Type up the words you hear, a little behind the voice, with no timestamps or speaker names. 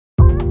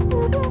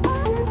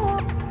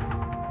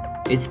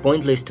It's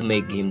pointless to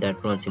make a game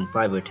that runs in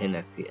 5 or 10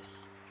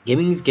 FPS.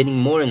 Gaming is getting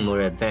more and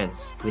more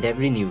advanced with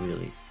every new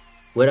release.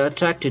 We're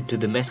attracted to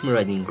the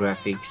mesmerizing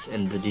graphics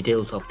and the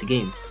details of the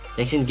games.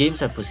 Next-gen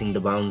games are pushing the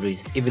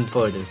boundaries even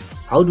further.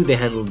 How do they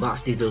handle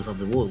vast details of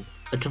the world?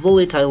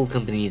 AAA title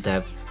companies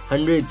have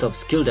hundreds of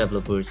skilled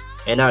developers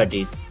and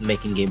artists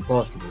making game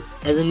possible.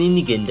 As an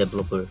indie game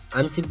developer,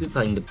 I'm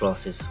simplifying the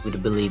process with the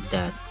belief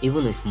that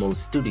even small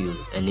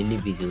studios and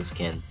individuals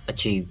can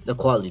achieve the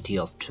quality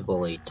of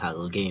AAA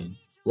title game.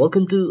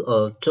 Welcome to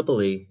a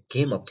AAA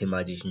Game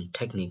Optimization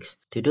Techniques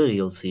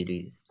tutorial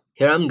series.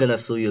 Here I'm gonna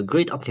show you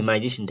great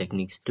optimization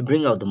techniques to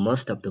bring out the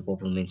most of the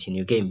performance in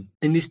your game.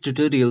 In this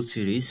tutorial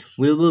series,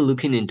 we'll be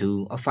looking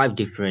into 5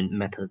 different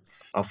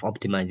methods of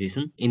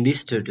optimization. In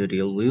this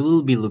tutorial, we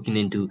will be looking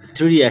into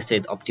 3D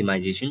asset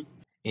optimization.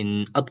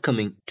 In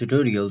upcoming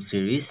tutorial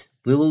series,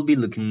 we will be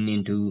looking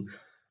into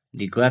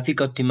the graphic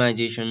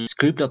optimization,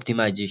 script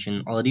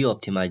optimization, audio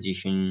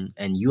optimization,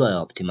 and UI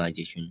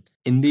optimization.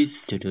 In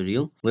this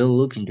tutorial, we'll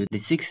look into the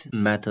 6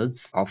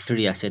 methods of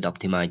 3D asset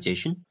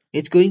optimization.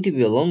 It's going to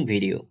be a long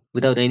video.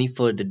 Without any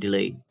further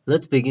delay,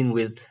 let's begin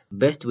with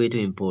best way to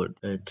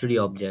import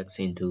 3D objects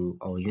into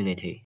our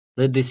Unity.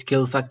 Let the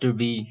scale factor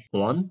be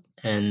 1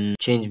 and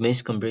change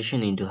mesh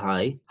compression into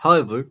high.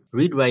 However,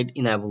 read-write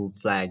enable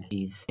flag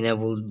is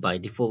enabled by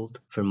default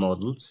for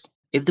models.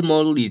 If the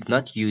model is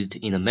not used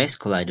in a mesh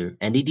collider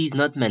and it is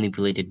not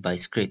manipulated by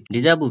script,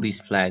 disable this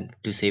flag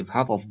to save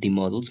half of the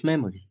model's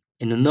memory.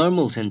 In the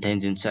normals and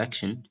tangents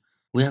section,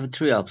 we have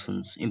 3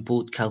 options: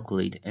 import,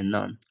 calculate, and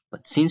none.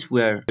 But since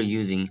we are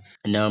using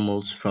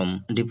normals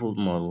from default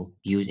model,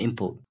 use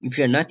import. If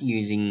you are not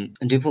using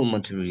default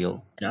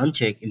material,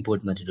 uncheck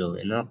import material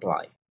and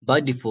apply.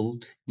 By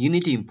default,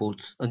 Unity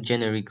imports a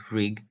generic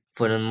rig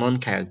for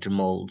non-character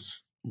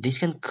models. This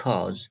can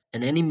cause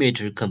an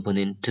animator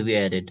component to be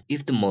added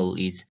if the model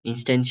is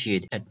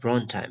instantiated at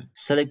runtime.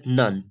 Select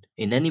None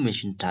in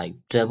animation type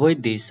to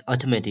avoid this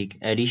automatic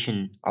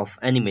addition of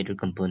animator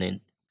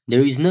component.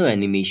 There is no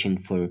animation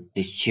for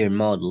this chair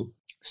model,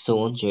 so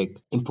uncheck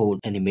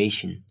Import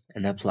Animation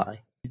and apply.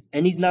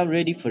 And is now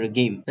ready for a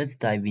game. Let's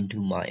dive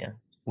into Maya,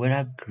 where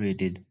I've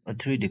created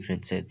 3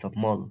 different sets of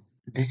model.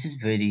 This is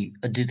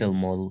a detailed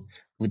model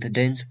with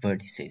dense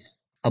vertices,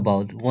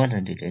 about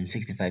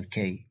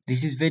 165k.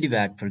 This is very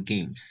bad for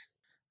games.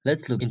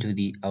 Let's look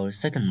into our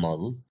second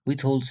model,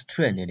 which holds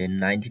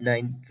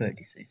 399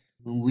 vertices,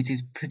 which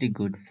is pretty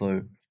good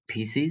for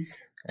PCs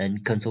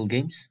and console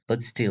games,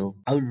 but still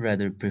I would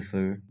rather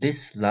prefer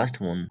this last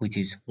one, which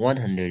is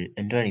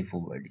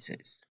 124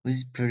 vertices, which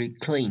is pretty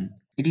clean.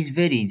 It is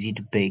very easy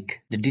to bake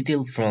the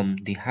detail from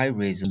the high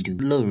res into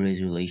low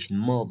resolution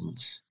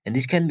models, and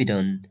this can be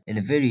done in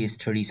the various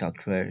 3D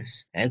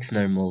softwares: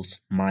 Xnormals,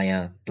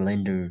 Maya,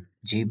 Blender,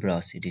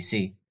 ZBrush,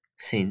 etc.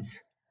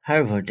 Since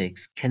higher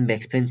vertex can be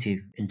expensive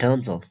in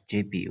terms of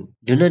GPU,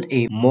 do not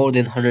aim more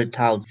than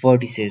 100,000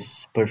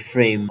 vertices per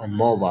frame on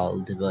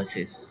mobile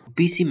devices.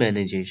 PC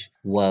manages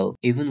well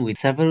even with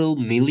several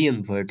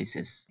million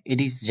vertices. It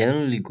is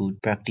generally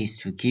good practice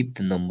to keep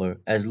the number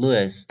as low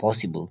as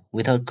possible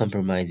without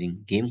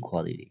compromising game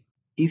quality.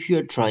 If you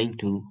are trying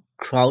to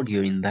crowd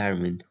your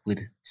environment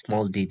with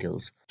small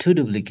details, to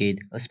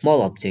duplicate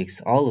small objects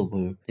all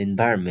over the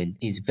environment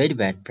is very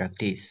bad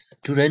practice.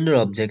 To render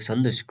objects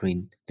on the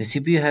screen, the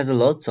CPU has a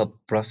lot of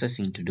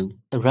processing to do.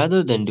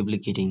 Rather than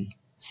duplicating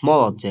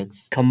small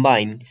objects,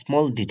 combine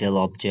small detail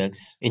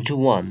objects into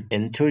one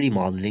in 3D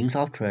modeling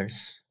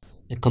softwares.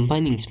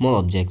 Combining small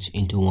objects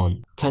into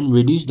one can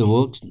reduce the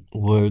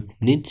work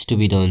needs to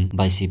be done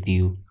by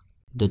CPU.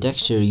 The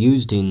texture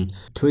used in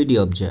 3D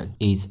object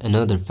is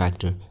another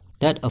factor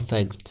that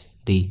affects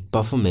the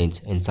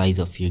performance and size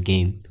of your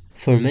game.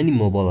 For many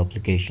mobile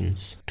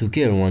applications,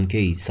 2K or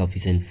 1K is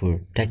sufficient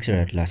for texture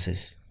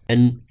atlases,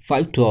 and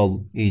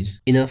 512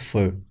 is enough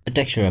for a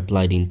texture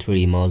applied in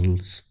 3D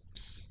models.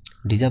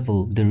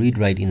 Disable the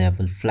read-write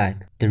enable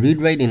flag. The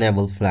read-write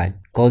enable flag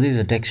causes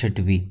a texture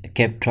to be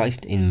kept twice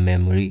in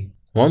memory,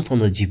 once on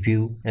the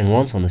GPU and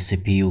once on the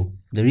CPU.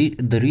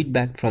 The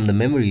read-back from the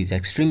memory is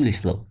extremely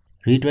slow.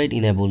 Read-write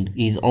enabled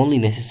is only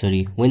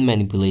necessary when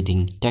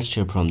manipulating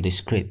texture from the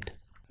script.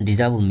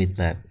 Disable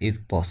bitmap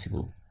if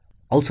possible.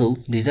 Also,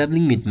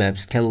 disabling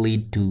bitmaps can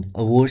lead to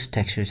a worse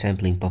texture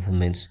sampling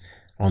performance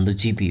on the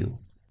GPU.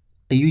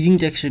 Using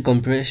texture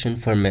compression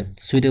format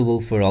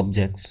suitable for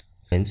objects,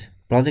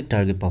 project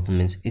target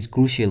performance is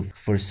crucial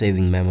for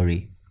saving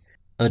memory.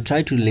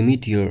 Try to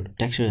limit your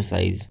texture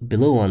size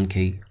below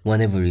 1K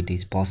whenever it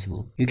is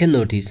possible. You can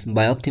notice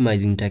by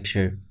optimizing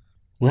texture,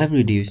 we have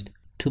reduced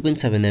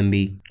 2.7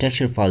 MB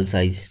texture file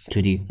size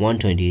to the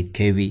 128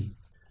 KB.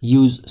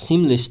 Use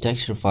seamless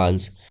texture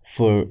files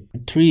for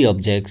 3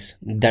 objects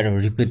that are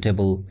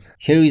repeatable.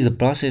 Here is the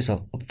process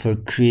for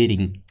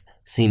creating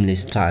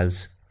seamless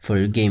styles for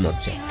your game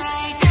object.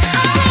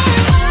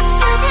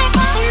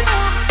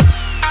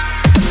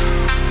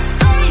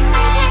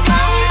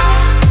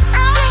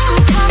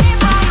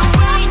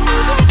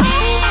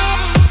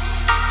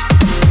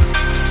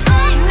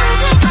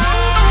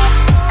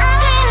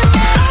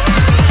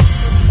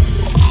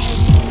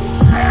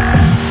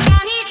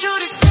 I need you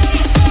to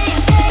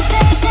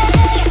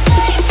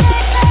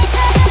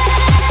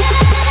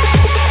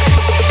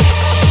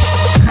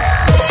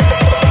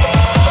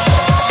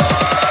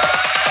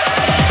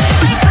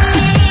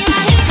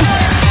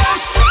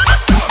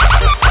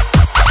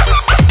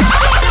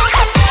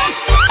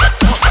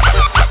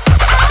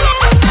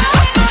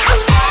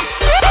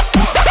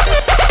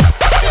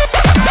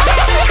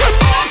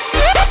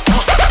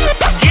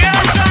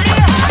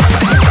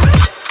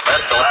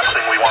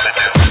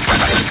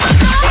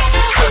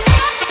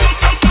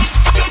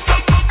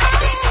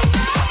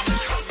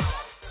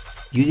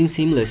Using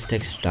seamless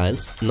text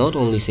styles not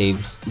only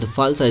saves the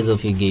file size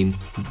of your game,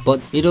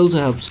 but it also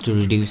helps to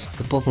reduce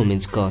the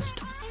performance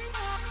cost.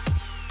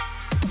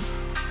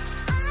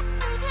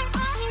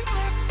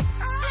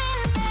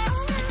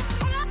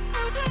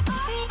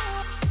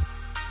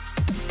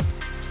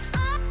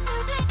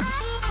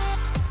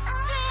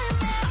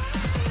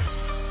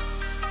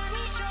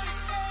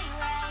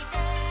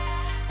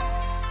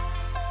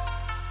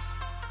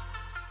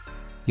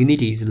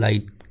 Unity's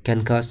light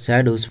can cast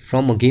shadows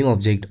from a game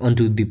object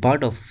onto the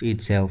part of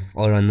itself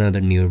or another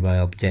nearby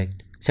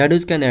object.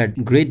 Shadows can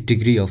add great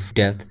degree of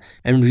depth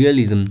and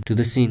realism to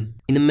the scene.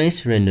 In a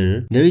mesh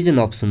renderer, there is an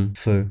option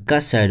for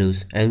cast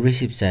shadows and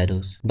receive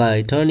shadows.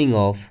 By turning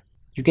off,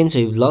 you can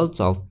save lots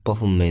of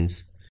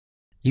performance.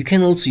 You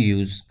can also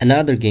use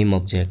another game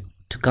object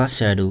to cast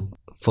shadow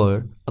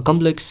for a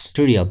complex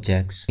 3D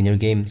objects in your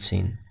game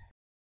scene.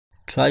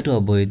 Try to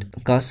avoid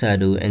cast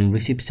shadow and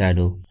receive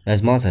shadow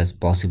as much as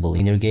possible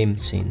in your game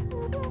scene.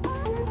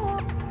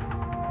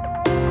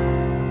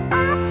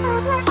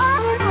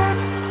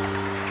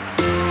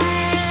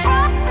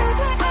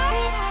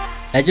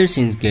 As your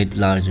scenes get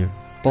larger,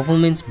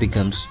 performance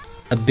becomes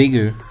a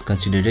bigger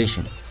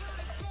consideration.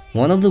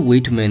 One of the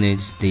ways to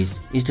manage this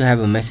is to have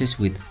a message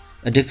with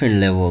a different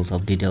levels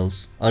of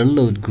details or a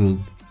load group.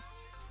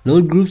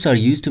 Load groups are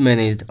used to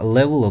manage a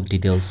level of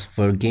details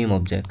for game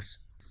objects,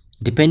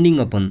 depending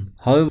upon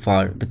how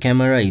far the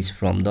camera is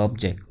from the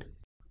object.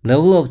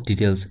 Level of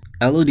details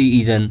 (LOD)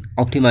 is an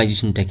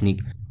optimization technique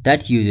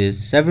that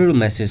uses several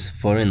meshes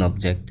for an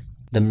object.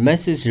 The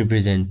meshes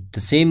represent the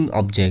same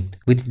object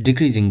with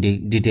decreasing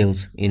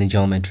details in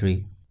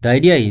geometry. The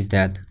idea is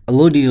that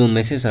low detail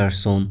meshes are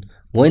shown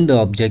when the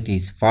object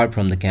is far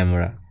from the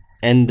camera,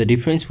 and the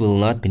difference will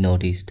not be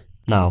noticed.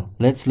 Now,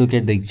 let's look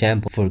at the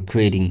example for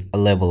creating a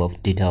level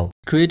of detail.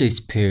 Create a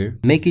sphere,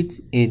 make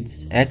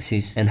its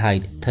axis and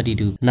height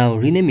 32. Now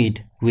rename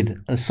it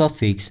with a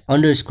suffix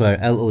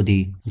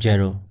 _LOD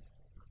 0.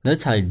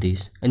 Let's hide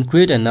this and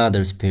create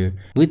another sphere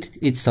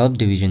with its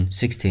subdivision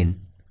 16.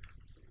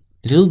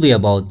 It will be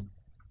about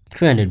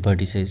 300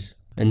 vertices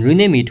and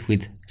rename it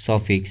with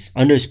suffix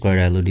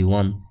 _LOD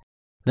 1.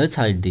 Let's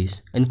hide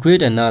this and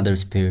create another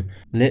sphere.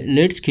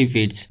 Let's keep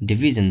its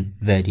division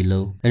very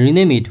low and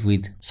rename it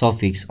with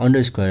suffix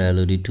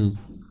 _LOD 2.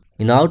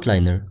 In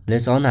Outliner,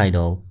 let's unhide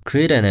all,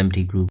 create an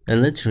empty group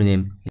and let's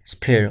rename it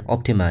Sphere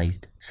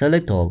Optimized.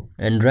 Select all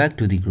and drag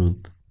to the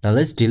group. Now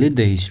let's delete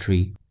the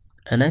history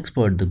and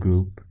export the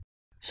group.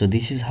 So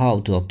this is how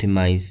to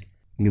optimize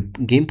your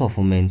game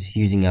performance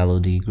using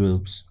LOD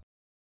groups.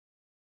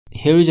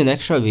 Here is an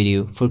extra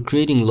video for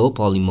creating low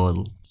poly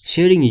model,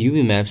 sharing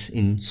UV maps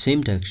in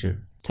same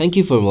texture. Thank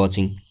you for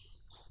watching.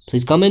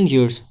 Please comment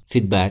your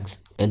feedbacks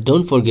and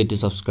don't forget to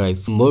subscribe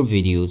for more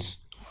videos.